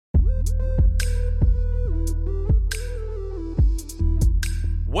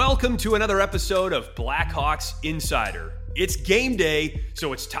Welcome to another episode of Blackhawks Insider. It's game day,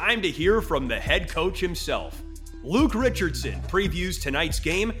 so it's time to hear from the head coach himself. Luke Richardson previews tonight's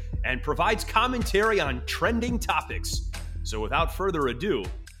game and provides commentary on trending topics. So without further ado,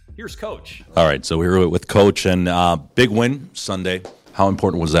 here's Coach. All right, so we're with Coach, and big win Sunday. How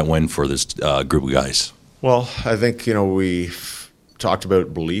important was that win for this group of guys? Well, I think, we've talked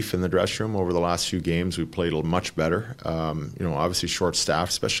about belief in the dressing room over the last few games. We played much better. Obviously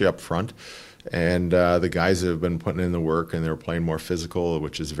short-staffed, especially up front. And the guys have been putting in the work, and they're playing more physical,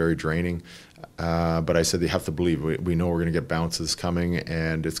 which is very draining. But I said they have to believe. We know we're going to get bounces coming,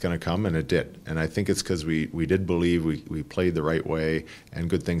 and it's going to come, and it did. And I think it's because we did believe, we played the right way, and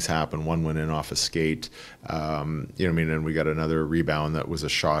good things happened. One went in off a skate. And we got another rebound that was a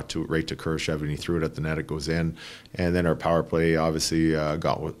shot right to Khrushchev, and he threw it at the net. It goes in. And then our power play obviously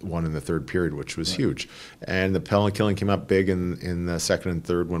got one in the third period, which was huge. And the penalty killing came up big in the second and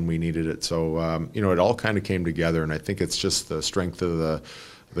third when we needed it. So, it all kind of came together, and I think it's just the strength of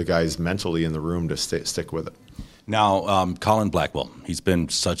the guys mentally in the room to stick with it. Now, Colin Blackwell, he's been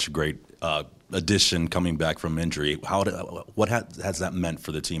such a great addition coming back from injury. What has that meant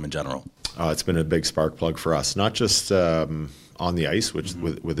for the team in general? It's been a big spark plug for us, not just on the ice, which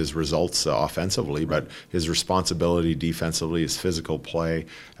with his results offensively, but his responsibility defensively, his physical play.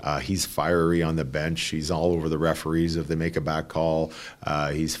 He's fiery on the bench. He's all over the referees if they make a back call.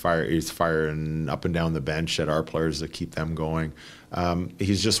 He's firing up and down the bench at our players to keep them going.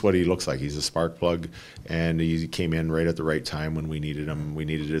 He's just what he looks like. He's a spark plug, and he came in right at the right time when we needed him. We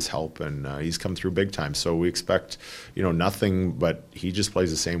needed his help, and he's come through big time. So we expect, nothing, but he just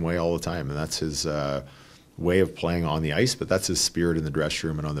plays the same way all the time, and that's his way of playing on the ice, but that's his spirit in the dressing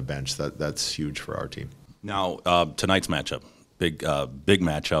room and on the bench. That's huge for our team. Now, tonight's matchup, big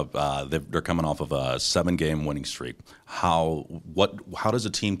matchup. They're coming off of a 7-game winning streak. How does a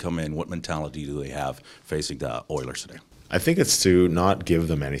team come in? What mentality do they have facing the Oilers today? I think it's to not give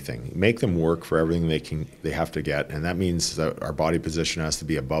them anything. Make them work for everything they have to get, and that means that our body position has to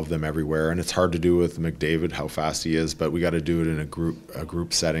be above them everywhere. And it's hard to do with McDavid, how fast he is, but we got to do it in a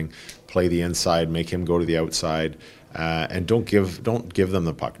group setting. Play the inside, make him go to the outside, and don't give them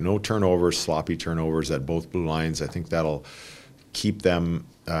the puck. No turnovers, sloppy turnovers at both blue lines. I think that'll keep them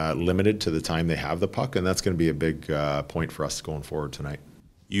limited to the time they have the puck, and that's going to be a big point for us going forward tonight.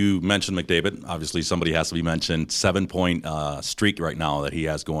 You mentioned McDavid. Obviously, somebody has to be mentioned. 7-point streak right now that he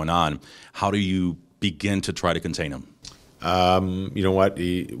has going on. How do you begin to try to contain him? You know what?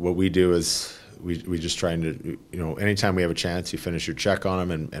 What we do is we just trying to, anytime we have a chance, you finish your check on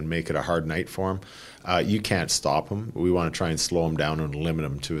him and make it a hard night for him. You can't stop him. We want to try and slow him down and limit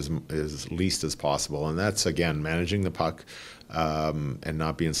him to as least as possible. And that's, again, managing the puck and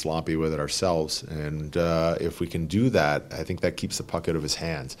not being sloppy with it ourselves. And if we can do that, I think that keeps the puck out of his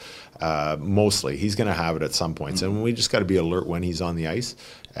hands. Mostly. He's going to have it at some points. And we just got to be alert when he's on the ice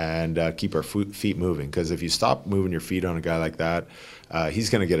and keep our feet moving. Because if you stop moving your feet on a guy like that, he's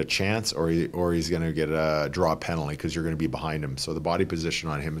going to get a chance or he's going to get a draw penalty because you're going to be behind him. So the body position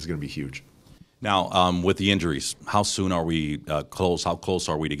on him is going to be huge. Now, with the injuries, how soon are we close? How close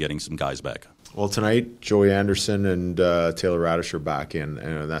are we to getting some guys back? Well, tonight, Joey Anderson and Taylor Radish are back in,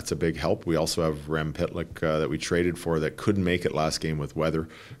 and that's a big help. We also have Rem Pitlick that we traded for that couldn't make it last game with weather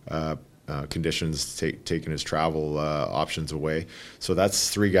conditions taking his travel options away. So that's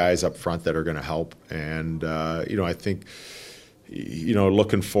 3 guys up front that are going to help. And, I think,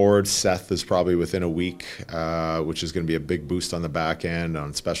 looking forward, Seth is probably within a week, which is going to be a big boost on the back end,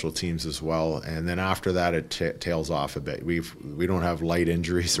 on special teams as well. And then after that, it tails off a bit. We don't have light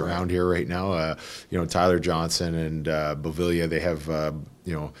injuries around here right now. Tyler Johnson and Bovilla, they have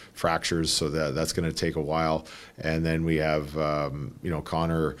fractures, so that's going to take a while. And then we have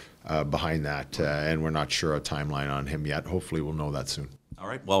Connor behind that, and we're not sure a timeline on him yet. Hopefully, we'll know that soon. All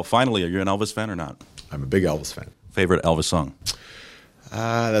right. Well, finally, are you an Elvis fan or not? I'm a big Elvis fan. Favorite Elvis song?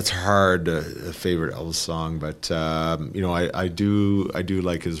 That's hard, a favorite Elvis song, but I do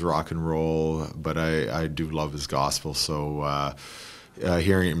like his rock and roll, but I do love his gospel. So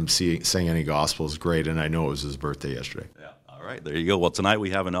hearing him sing any gospel is great, and I know it was his birthday yesterday. Yeah. All right, there you go. Well, tonight we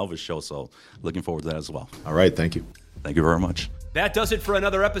have an Elvis show, so looking forward to that as well. All right, thank you. Thank you very much. That does it for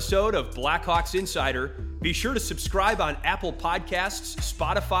another episode of Blackhawks Insider. Be sure to subscribe on Apple Podcasts,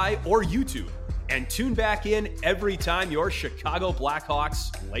 Spotify, or YouTube. And tune back in every time your Chicago Blackhawks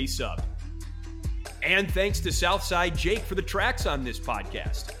lace up. And thanks to Southside Jake for the tracks on this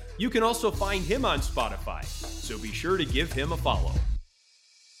podcast. You can also find him on Spotify, so be sure to give him a follow.